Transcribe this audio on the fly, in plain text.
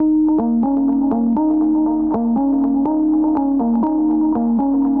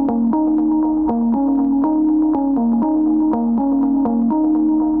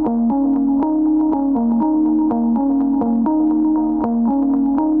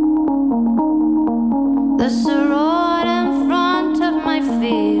There's a road in front of my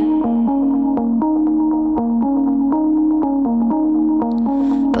feet,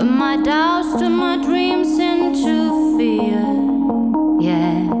 but my doubts turn my dreams into fear.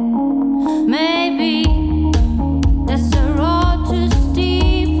 Yeah, maybe there's a road too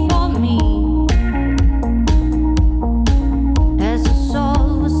steep for me. As a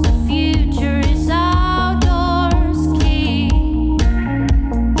soul, was the future is outdoors key.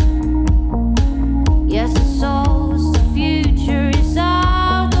 Yes, a soul was the future is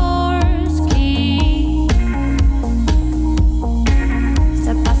outdoors key.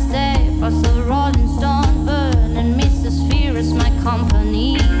 Step by step, as the rolling stone burn and miss the sphere as my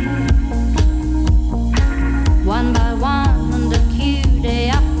company. One by one, on the queue, they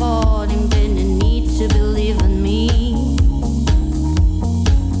are falling, then they need to believe in me.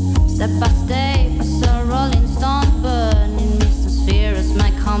 Step by step, I saw rolling stone burning, Mr. Sphere as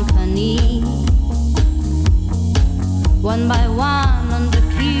my company. One by one, on the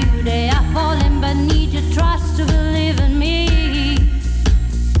queue, they are falling, but need your trust to believe in me.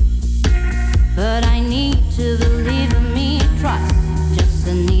 But I need to believe in me, trust, just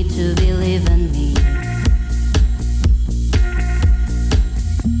a need to believe in me.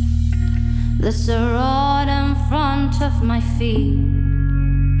 There's a road in front of my feet,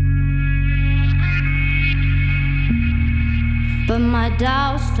 but my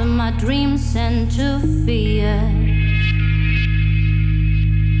doubts turn my dreams into fear.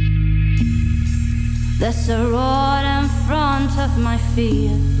 There's a road in front of my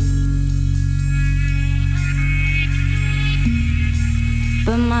feet,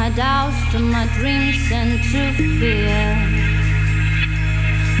 but my doubts turn my dreams into fear.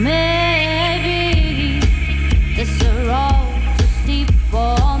 Maybe there's a road too steep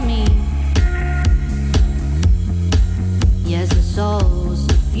for me. Yes, the soul's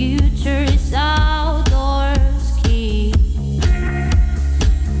the future is outdoors key.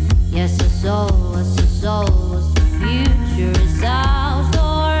 Yes, the soul, as the soul, as the future is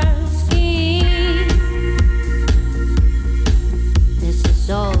outdoors key. Yes, the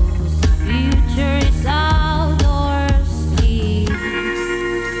soul, as the future is outdoors key.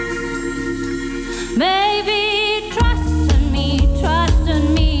 Maybe trust in me, trust in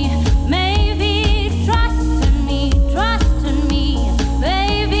me. Maybe trust in me, trust in me.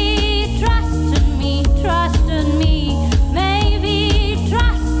 Maybe trust in me, trust in me. Maybe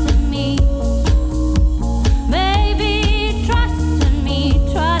trust in me. Maybe trust in me,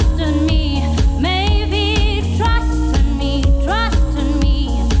 trust in me. Maybe trust in me, trust in me.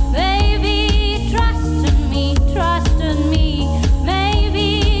 Maybe trust in me, trust in me. Maybe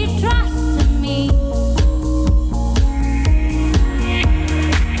trust in me.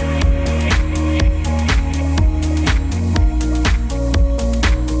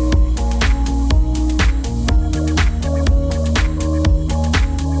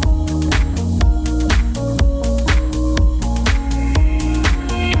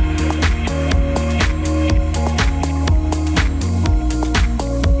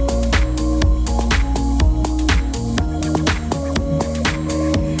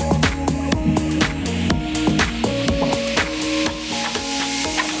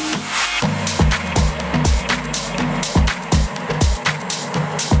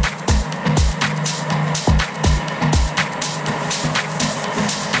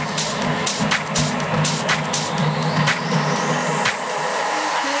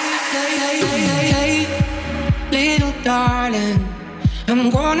 Hey, little darling, I'm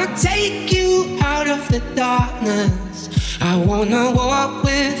gonna take you out of the darkness. I wanna walk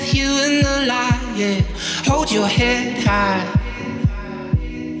with you in the light, yeah. Hold your head high.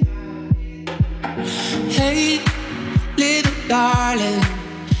 Hey, little darling,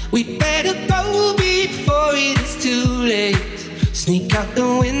 we better go before it is too late. Sneak out the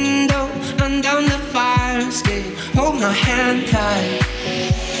window and down the fire escape. Hold my hand tight.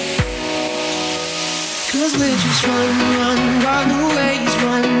 'Cause we're just runaways,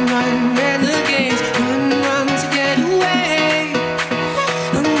 renegades, run to get away.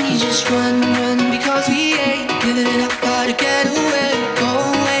 And we just run because we ain't giving it up, gotta get away. Go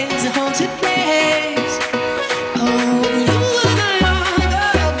away is a haunted place. Oh, and you and I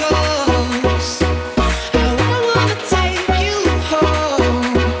are the ghosts. I wanna take you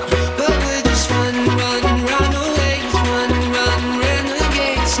home, but we're just runaways,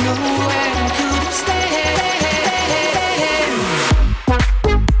 renegades, nowhere we could have stayed.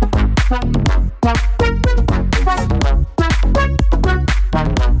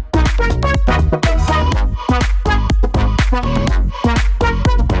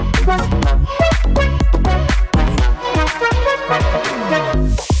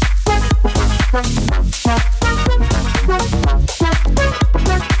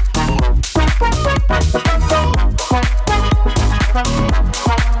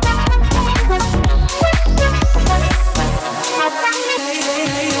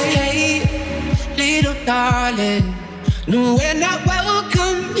 darling. No, we're not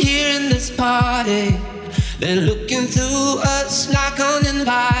welcome here in this party. They're looking through us like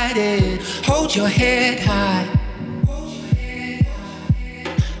uninvited. Hold your head high,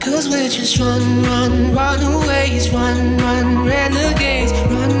 'cause we're just runaways, run, renegades,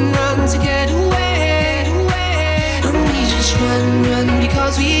 run to get away. And we just run,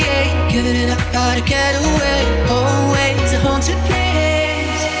 because we ain't giving it up, gotta get away. Always a haunted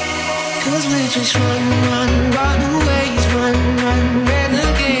place, 'cause we're just runaways, run,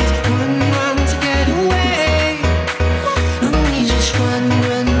 renegades, run to get away. And we just run,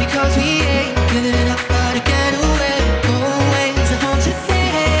 because we ain't giving it up, gotta get away. Always a haunted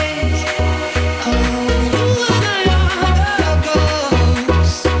place. Oh, and I are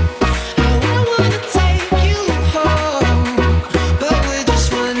ghosts. How I wanna take you home, but we're just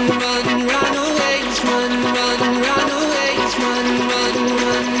runaways, runaways, run.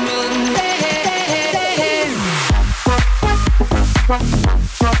 Hey.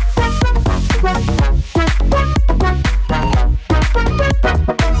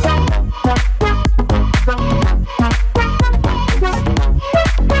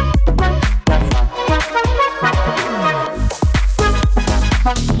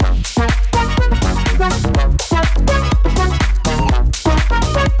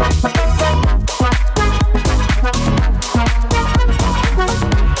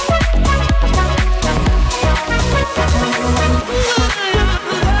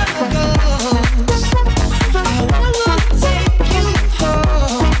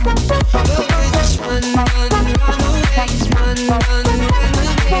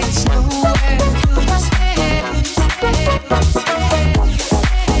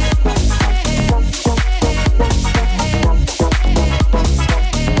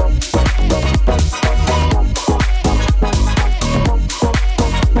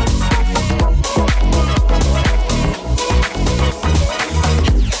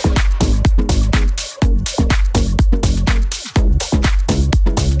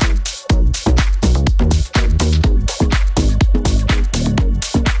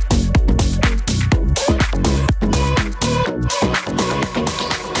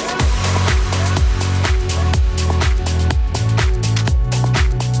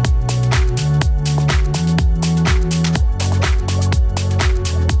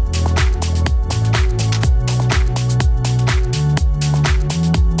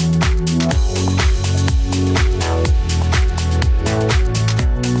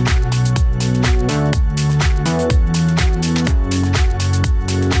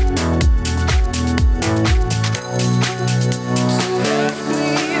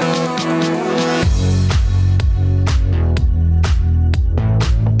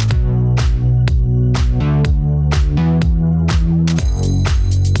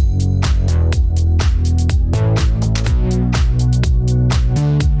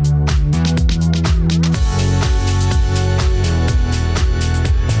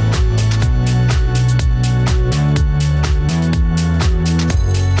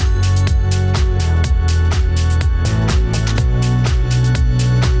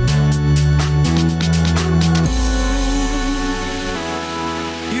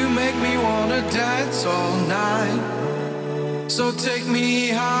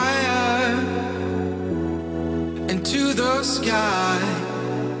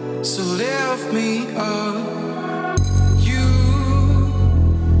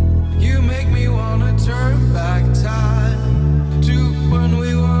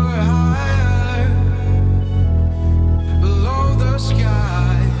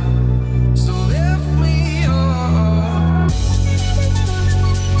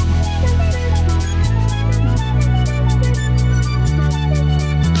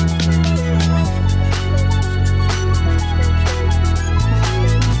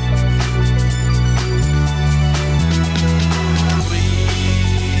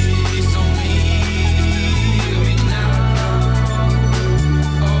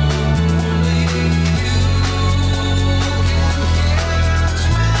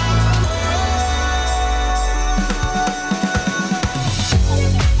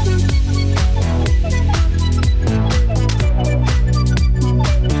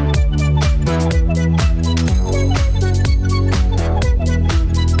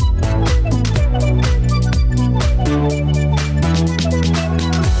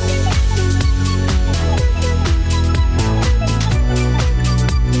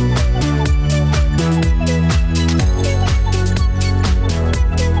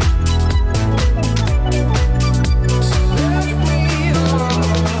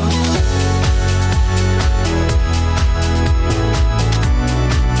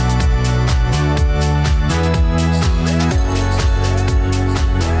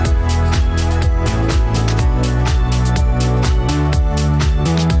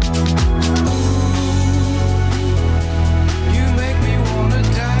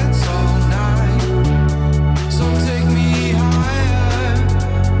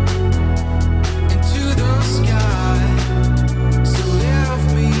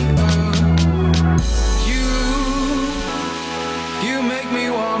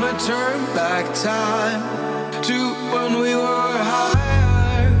 turn back time to when we were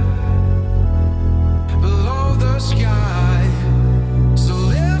higher below the sky. So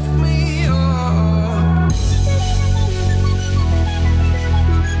lift me up.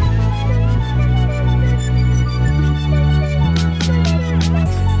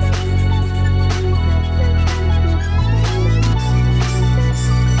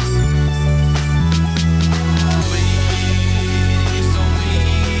 Please don't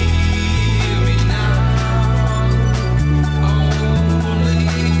leave me now.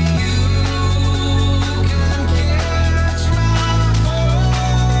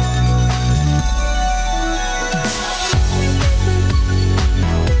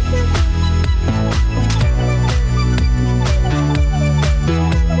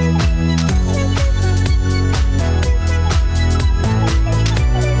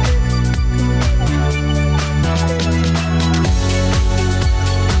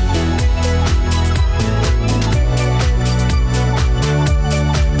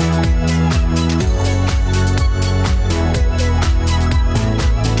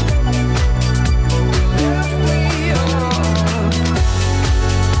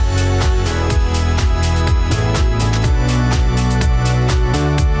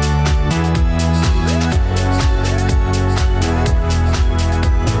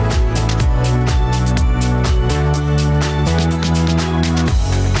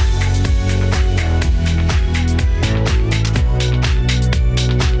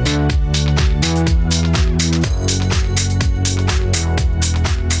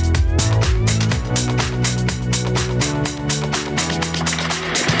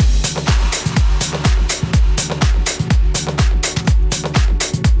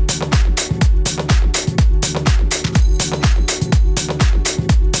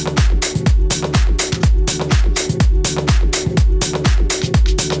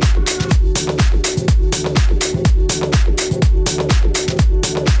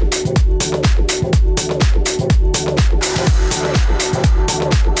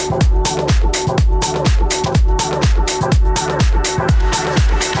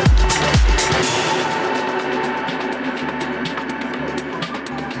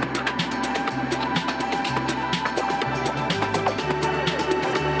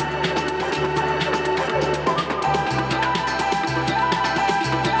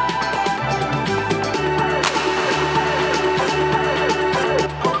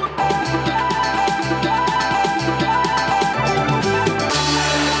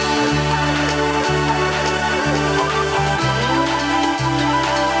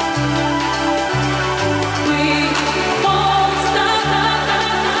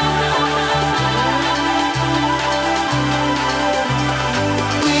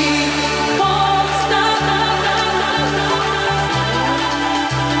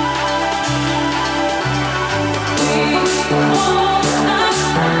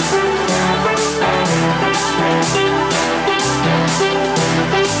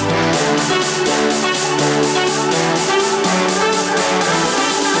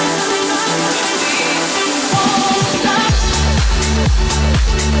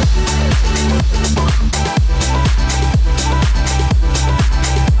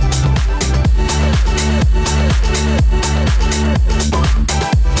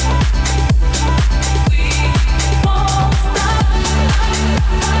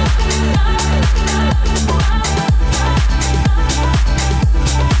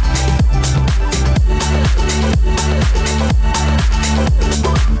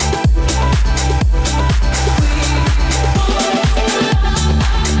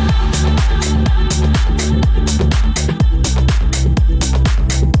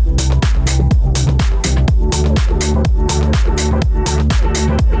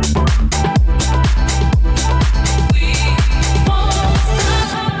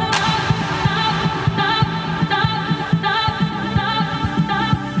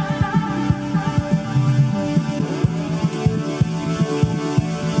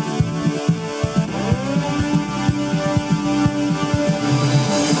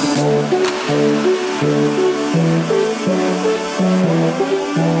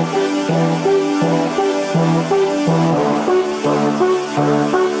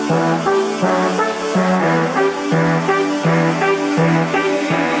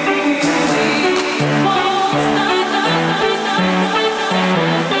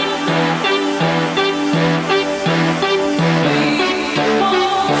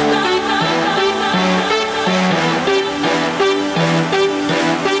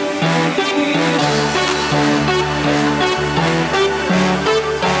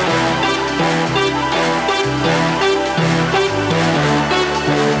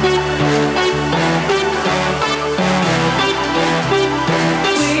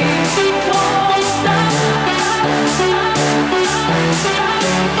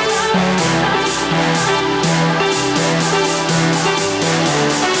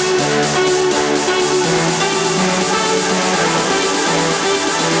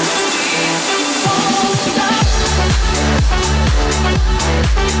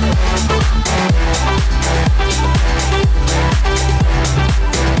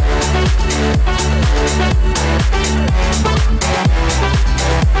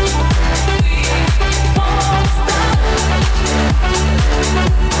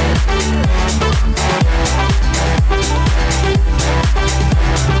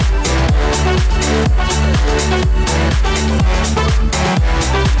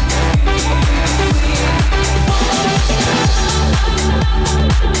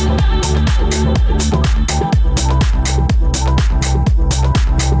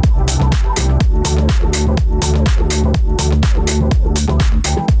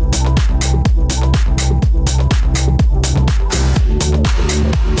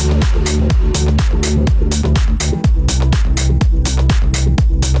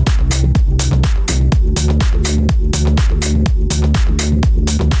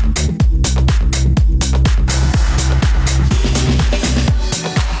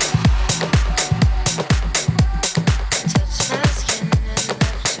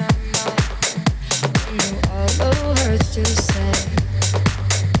 to say.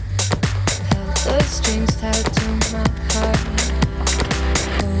 Held the strings tied to my heart,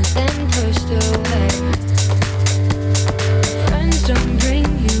 pulled and pushed away. Friends don't bring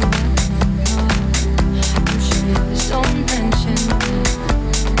you up no more. I'm sure yours don't mention me.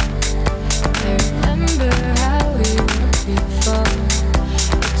 I remember how we were before.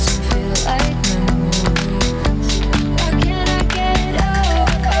 It doesn't feel like memories. Why can't I get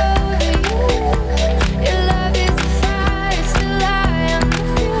over you? Your love is a fire, still high on the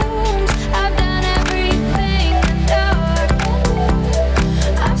fumes. I've done everything I know I can do.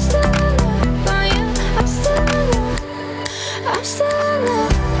 I'm still in love on you. I'm still in love. I'm still in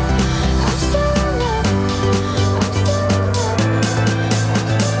love. I'm still in love. I'm still in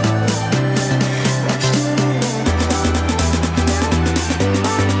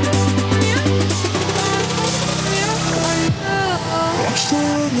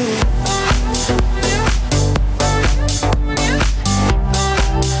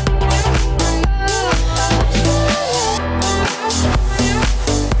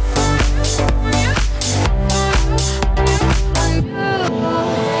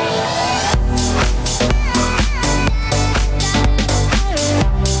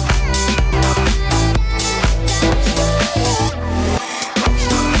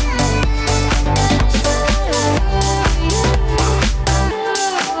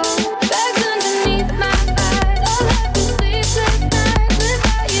bags underneath my eyes. All of the sleepless nights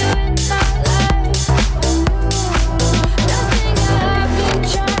without you in my life. Nothing I haven't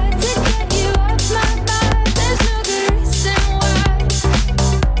tried to get you off my mind. There's no good reason why.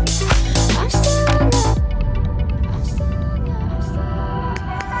 I'm still in love. I'm still in love.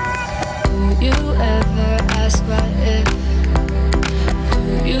 Do you ever ask what if?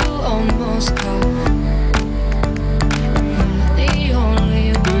 Do you almost call? Am I the only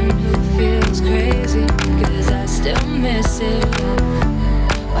one who feels crazy? 'Cause I still miss it all.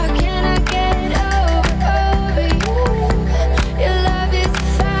 Why can't I get over you? Your love is a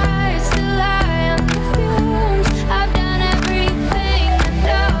fire, still high on the fumes. I've done everything I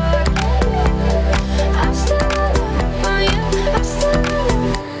know I can do. I'm still in love on you. I'm still in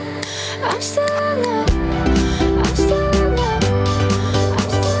love. I'm still in love. I'm still in love. I'm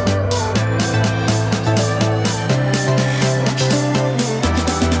still in love.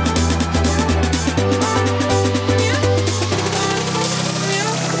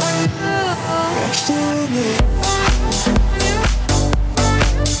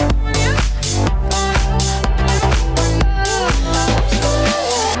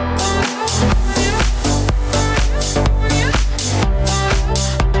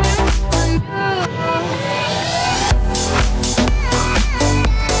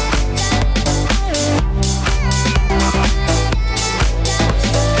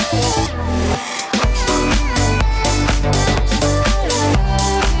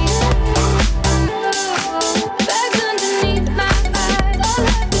 Bags underneath my eyes. All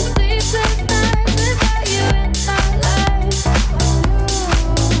of the sleepless nights without you in my life.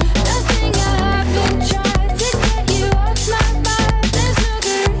 Nothing I haven't tried to get you off my mind. There's no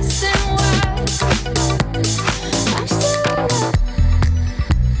good reason why. I'm still in love.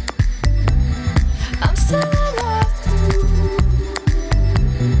 I'm still in love.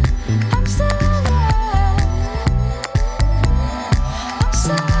 I'm still in love. I'm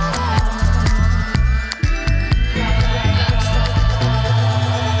still in love.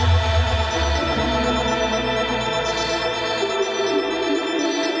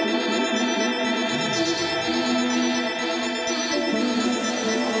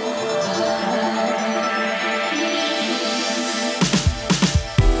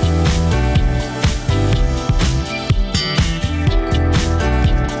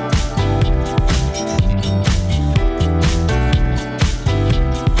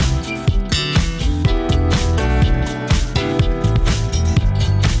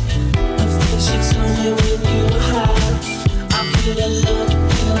 She told me when you were high, I feel the love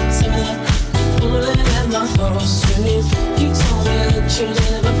inside, pulling at my heartstrings. You told me that you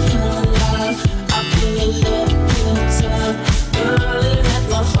never felt alive. I feel the love inside, burning at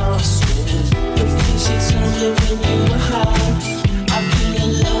my heartstrings. Everything she told me when you were high, I feel the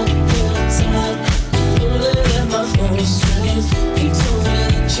love inside, pulling at my heartstrings. You told me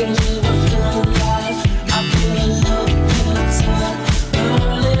that you never felt alive. I feel the love inside,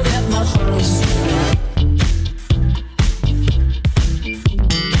 burning at my heartstrings.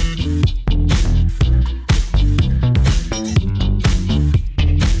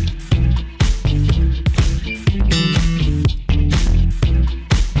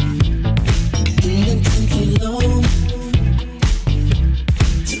 Didn't take you long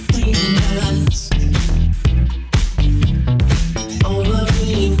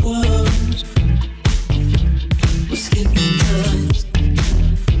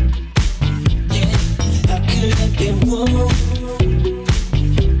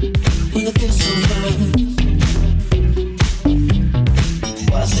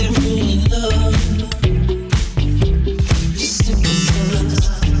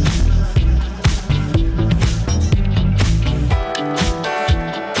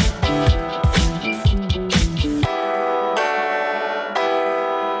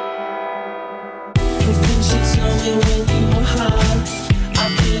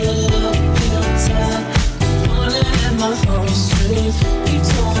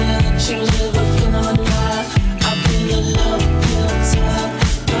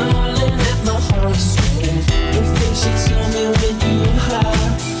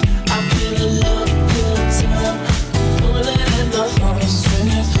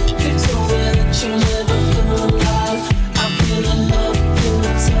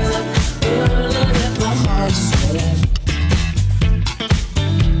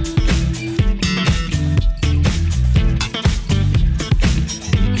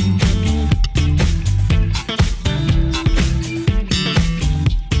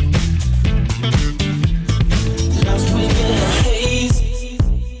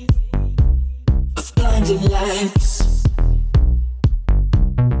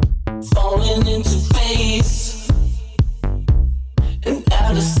falling into space and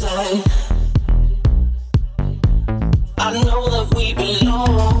out of sight. I know that we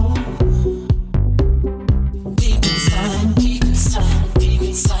belong deep inside, deep inside, deep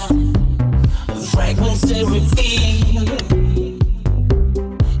inside. Fragments that reveal,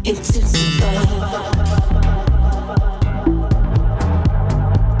 intensify.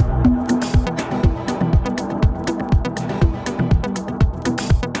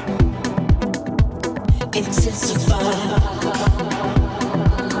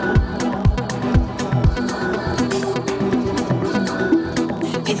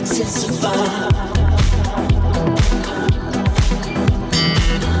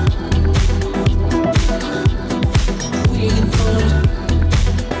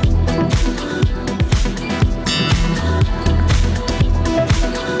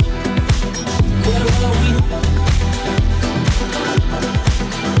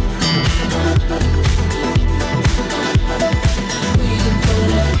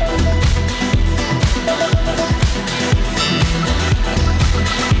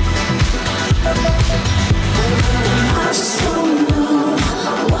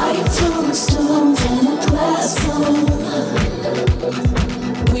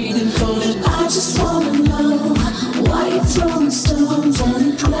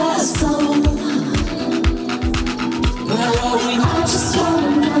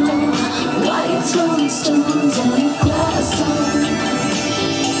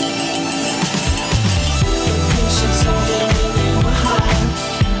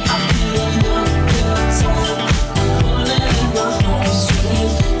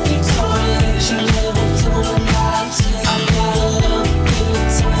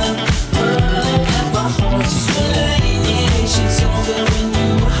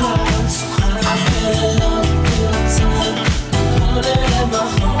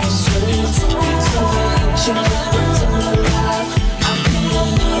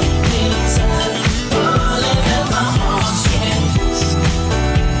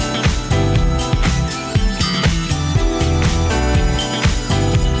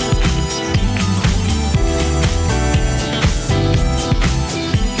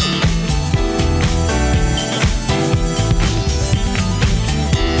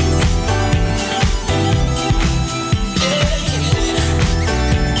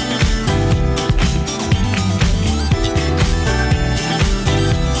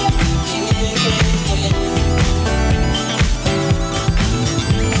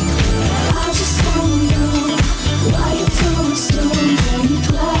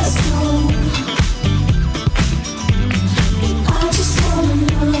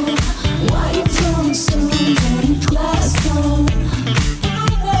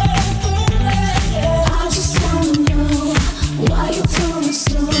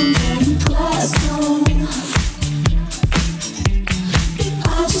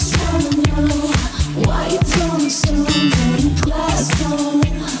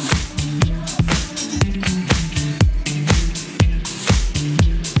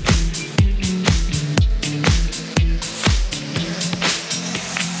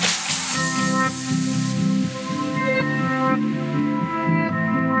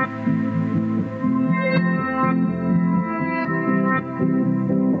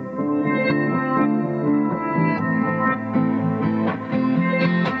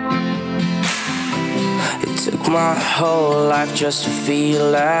 My whole life just to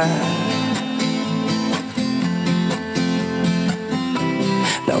feel that.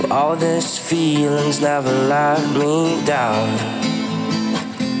 Now all these feelings never let me down.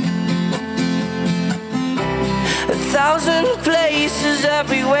 1,000 places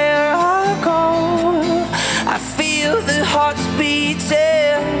everywhere I go, I feel the hearts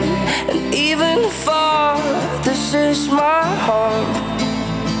beating, and even far, this is my home.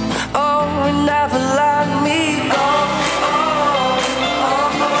 Oh, and never let me go. Oh,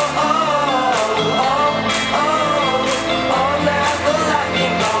 oh, oh, oh, oh, oh, oh, never let me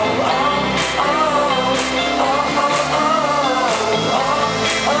go. Oh, oh, oh, oh, oh,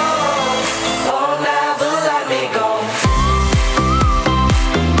 oh, oh, never let me go.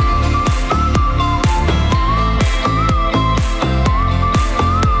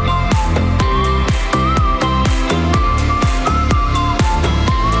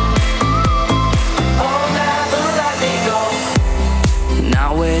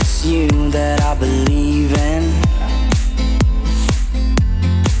 You that I believe in,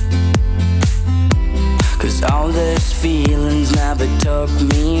 'cause all these feelings never took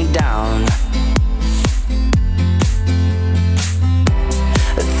me down.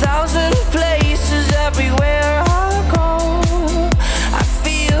 1,000 places everywhere I go, I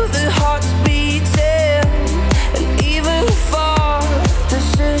feel the hearts beat.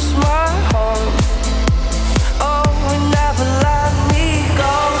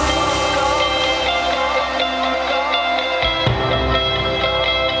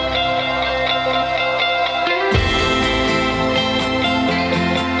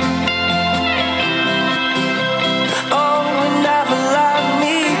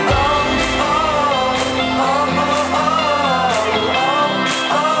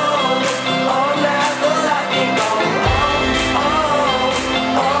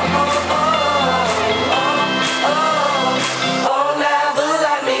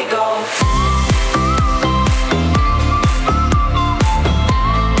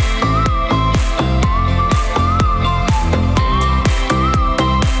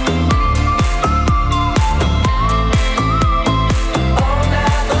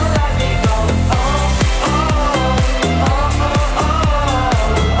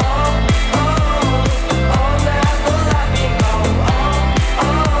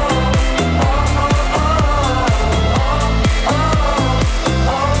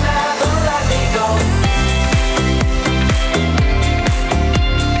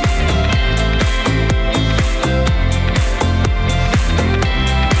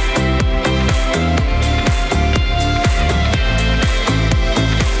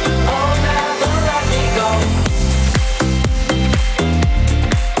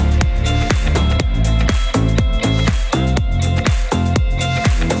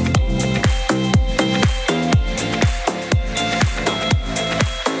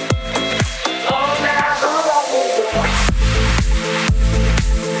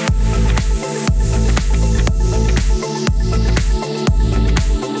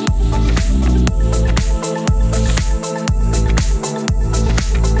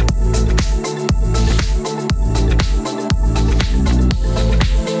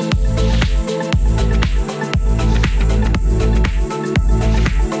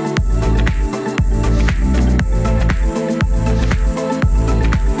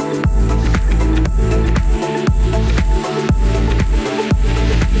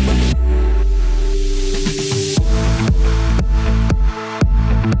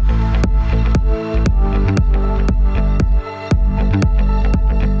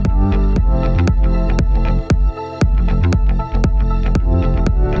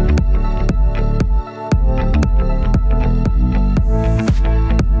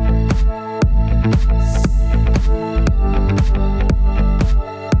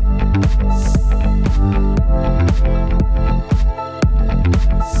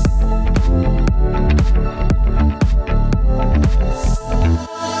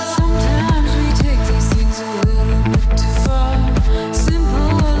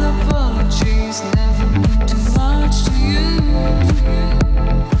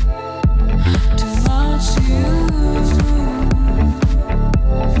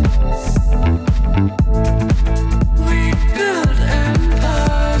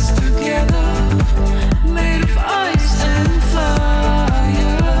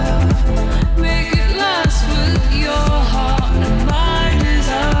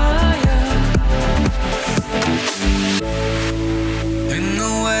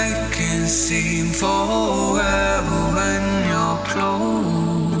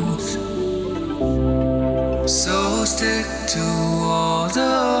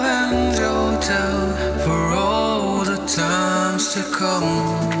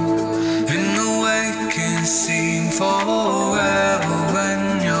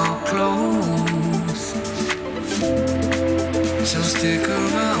 stick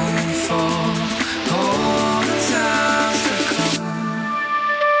around for all the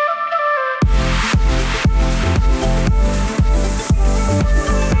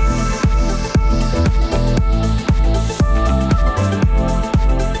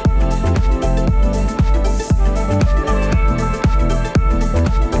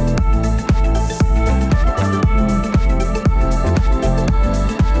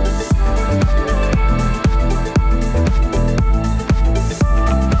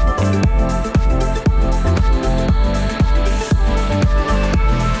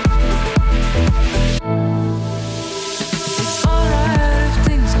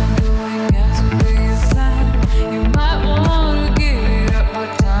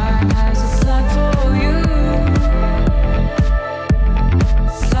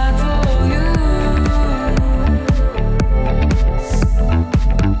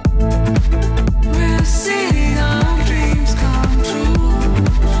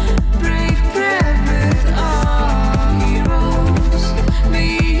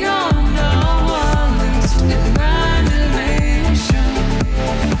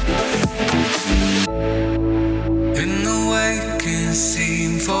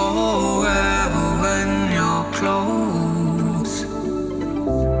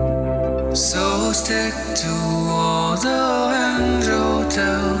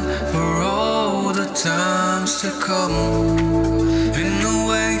times to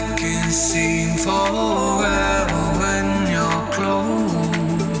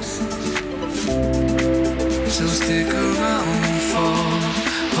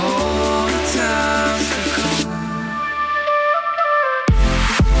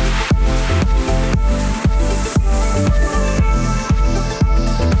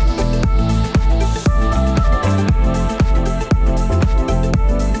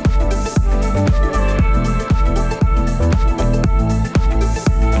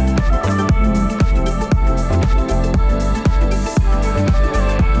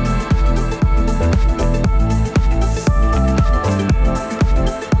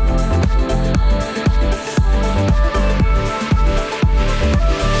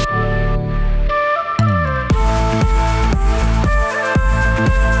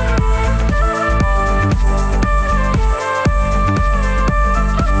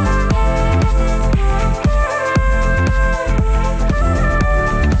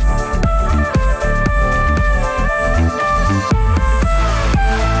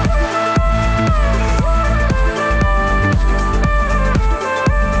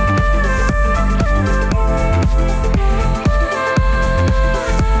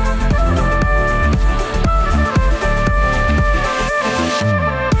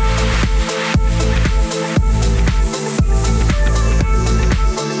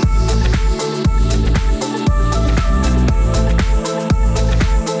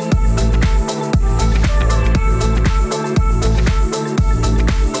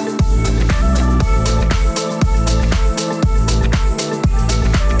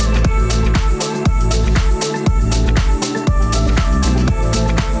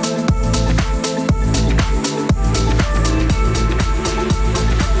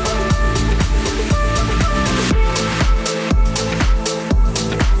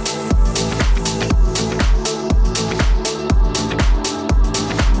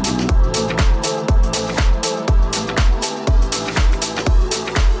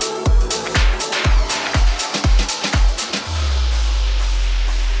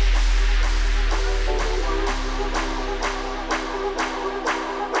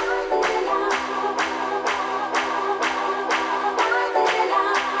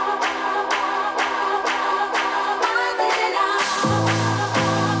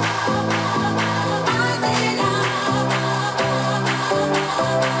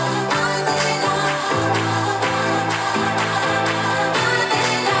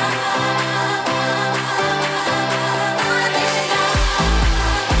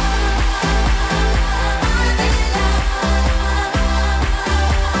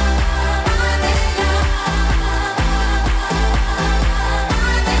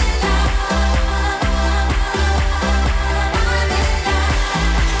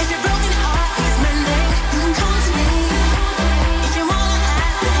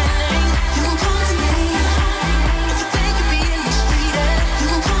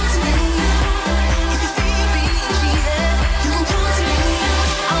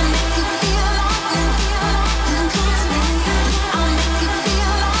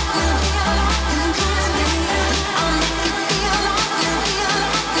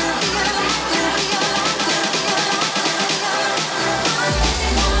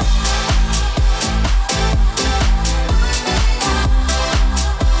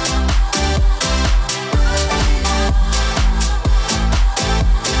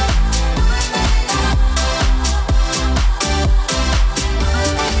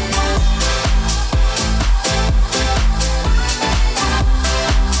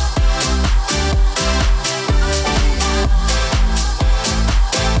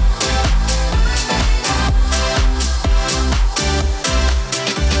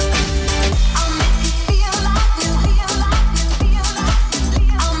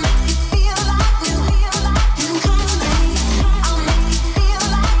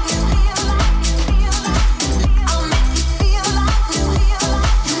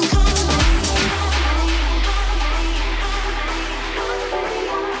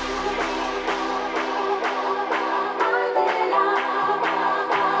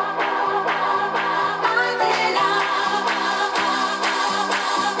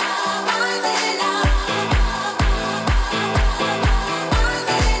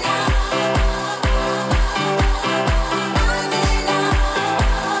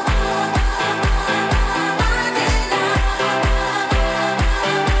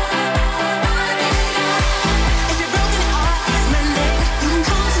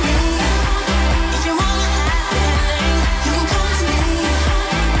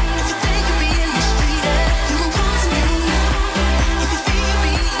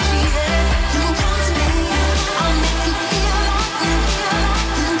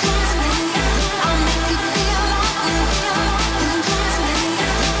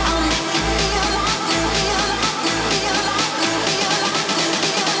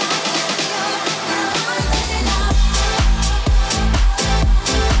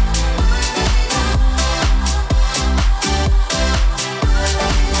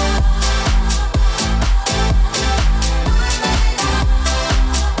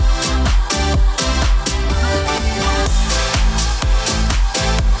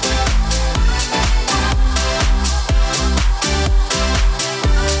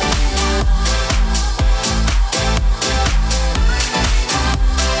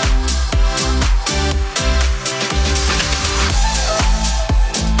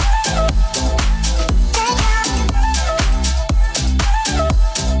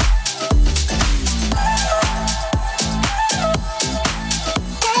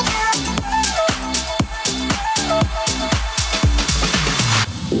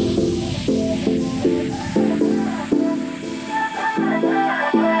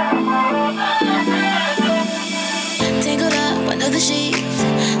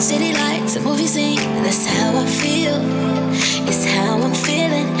City lights, a movie scene, that's how I feel. It's how I'm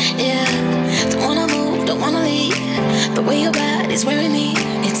feeling, yeah. Don't wanna move, don't wanna leave. The way your body's wearing me,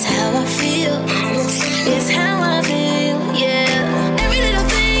 it's how I feel. It's how I feel, yeah. Every little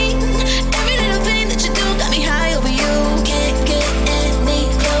thing that you do got me high over you. Can't get any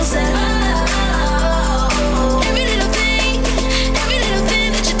closer. Every little thing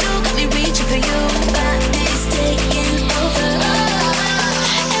that you do got me reaching for you. Body's taking over.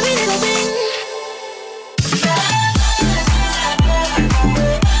 Every little thing.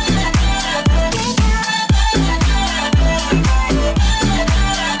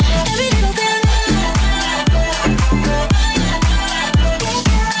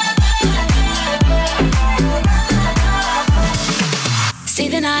 Stay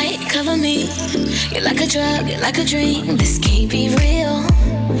the night, cover me. You're like a drug, you're like a dream. This can't be real.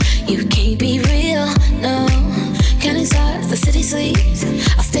 You can't be real, no. Counting stars, the city sleeps.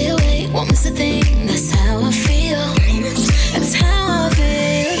 I'll stay awake, won't miss a thing. That's how I feel. That's how I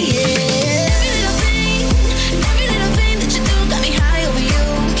feel, yeah. Every little thing that you do got me high over you.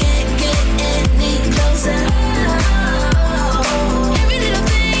 Can't get any closer. Every little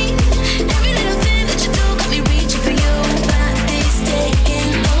thing that you do got me reaching for you. Body's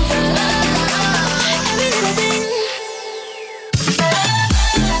taking over. Every little thing.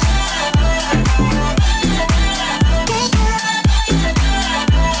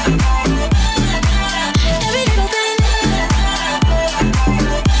 Every little thing.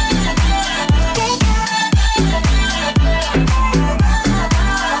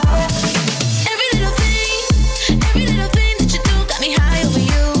 Every little thing that you do got me high over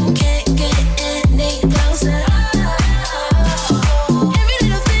you. Can't get any closer. Every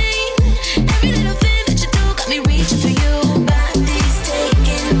little thing that you do got me reaching for you. Body's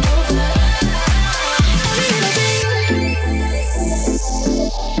taking over.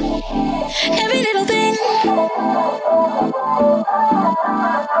 Every little thing.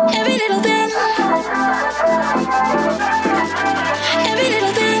 Every little thing. Every little thing. Every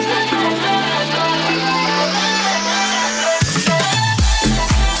little thing.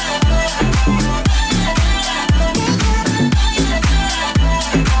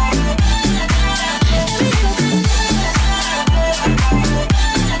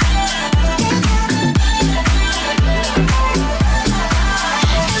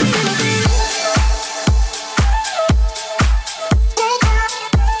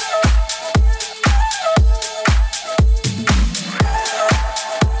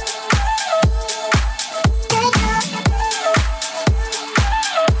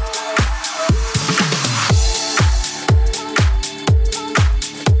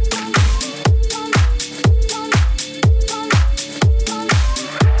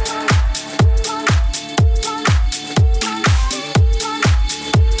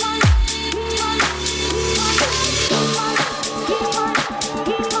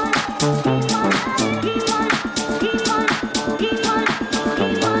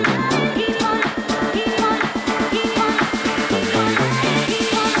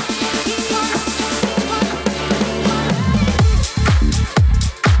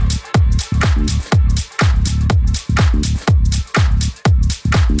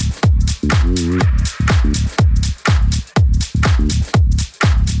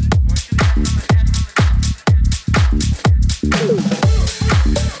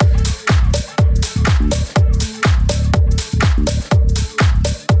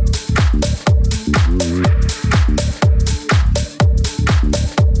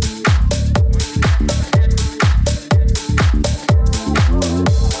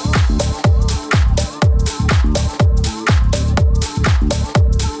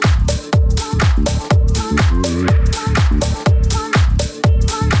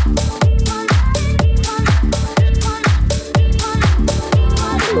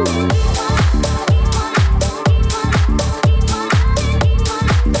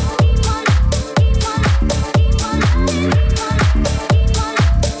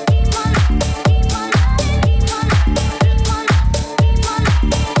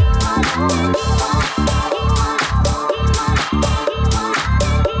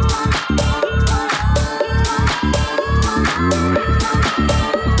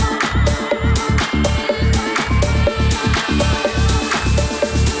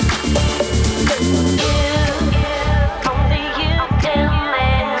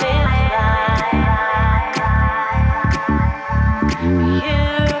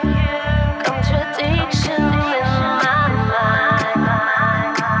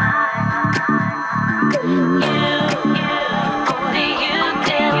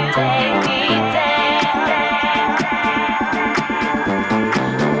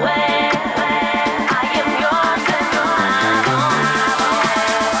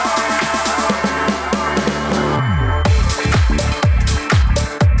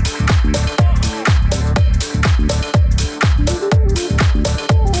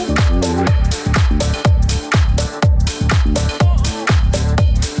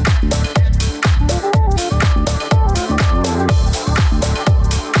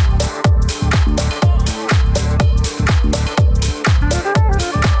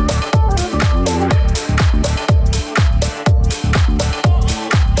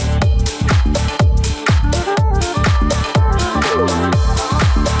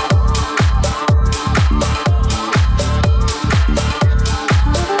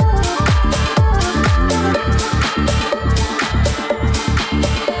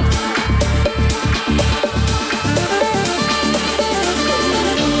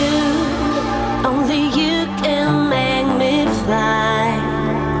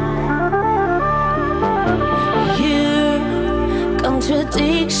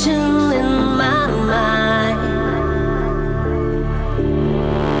 contradiction in my mind.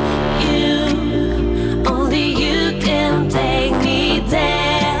 You, only you can take me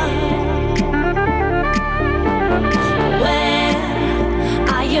there, where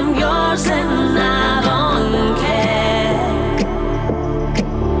I am yours and I don't care.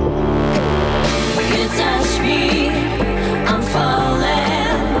 You touch me, I'm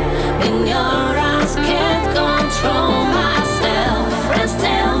falling in your arms, can't control myself. Friends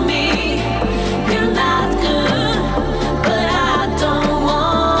tell me you're not good, but I don't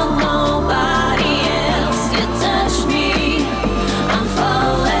want nobody else. You touch me, I'm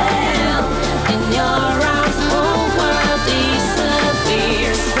falling in your arms, whole world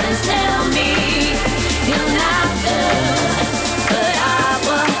disappears. Friends tell me you're not good, but I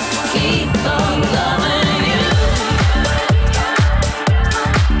will keep on loving you.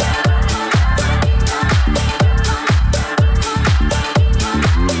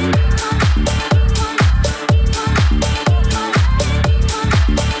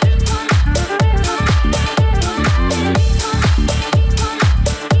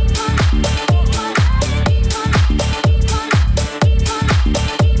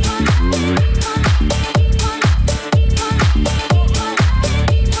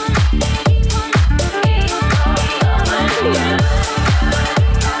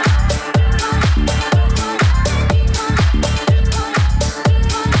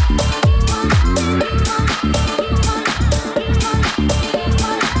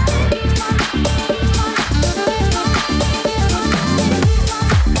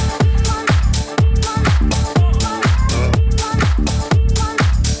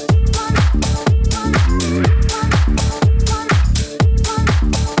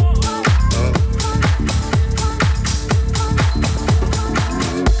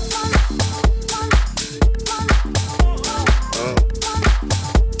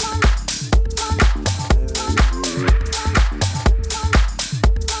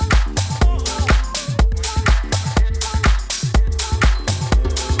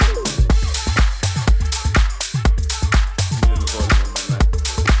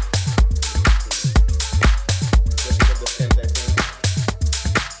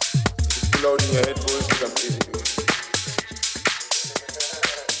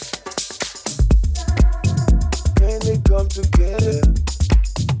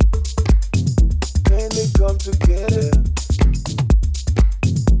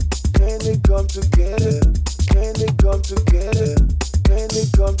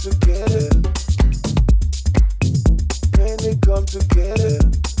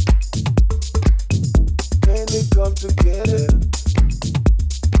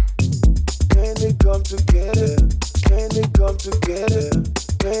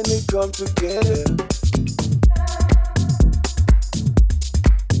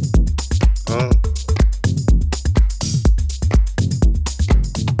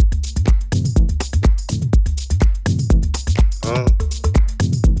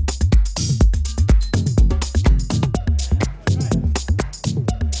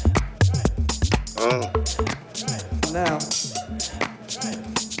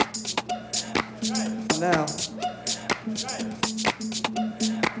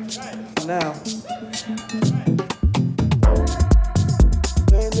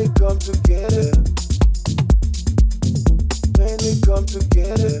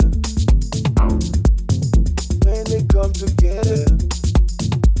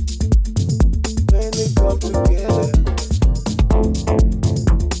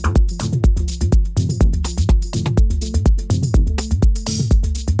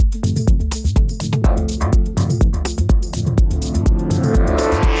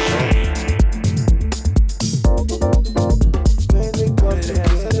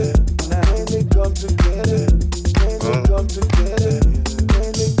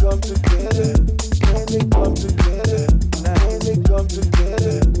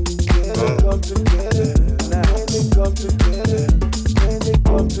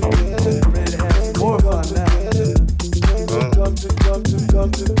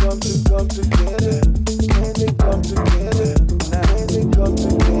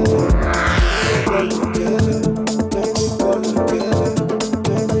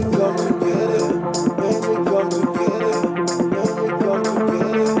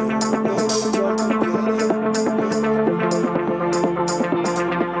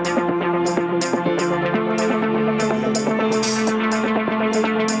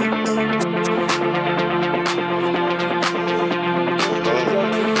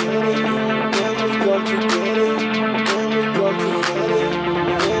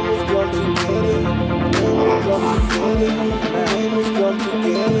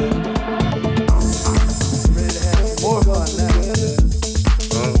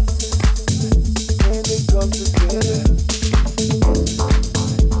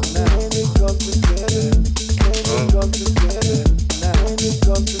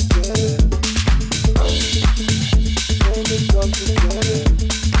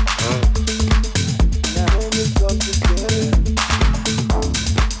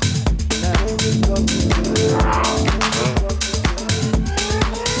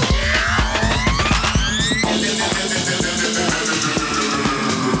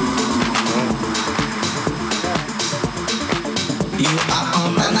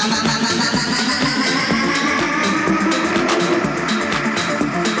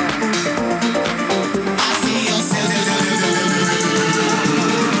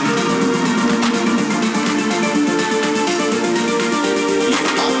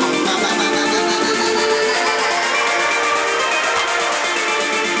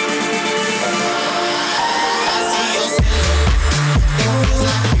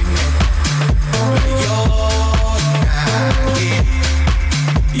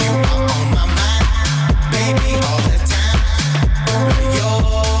 You are on my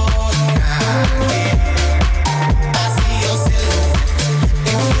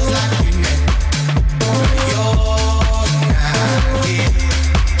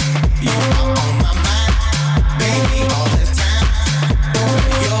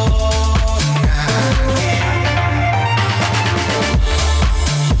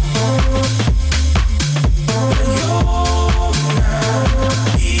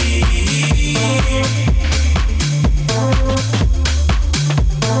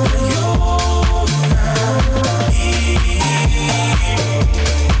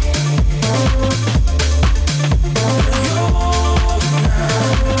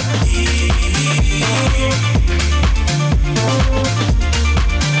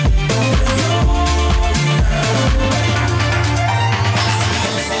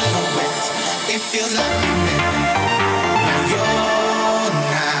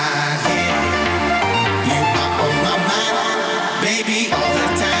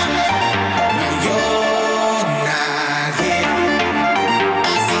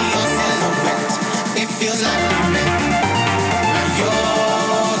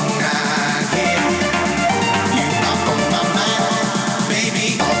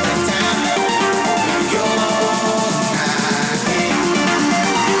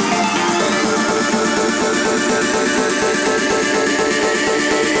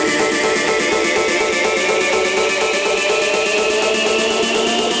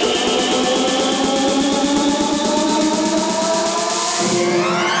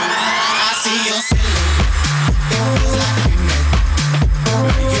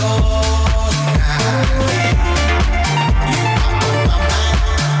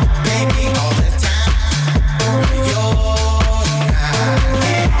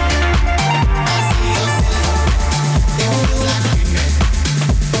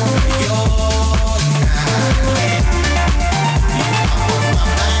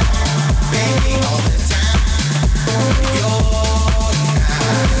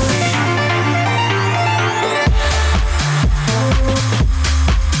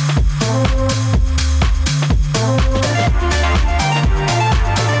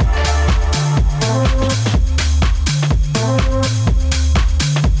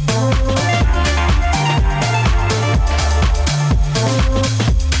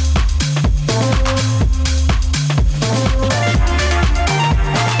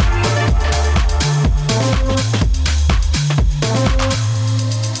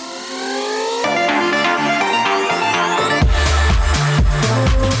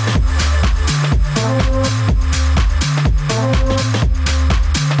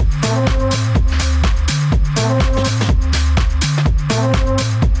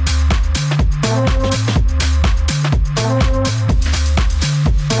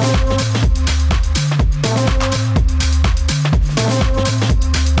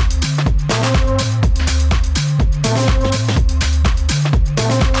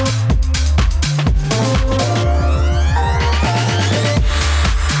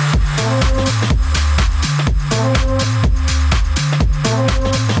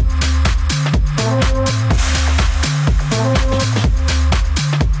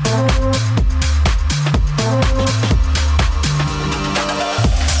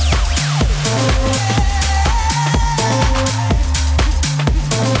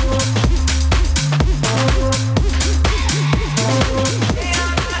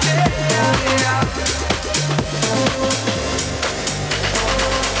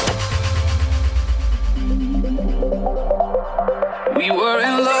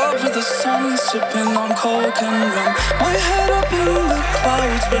sipping on coke and rum. My head up in the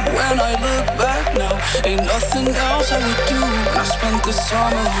clouds, but when I look back now, ain't nothing else I would do when I spent the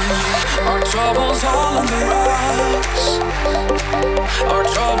summer with you. Our troubles all on the rocks. Our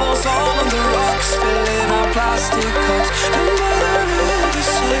troubles all on the rocks, filling our plastic cups. And by the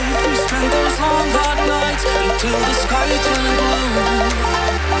riverside, we spent those long hot nights until the sky turned blue.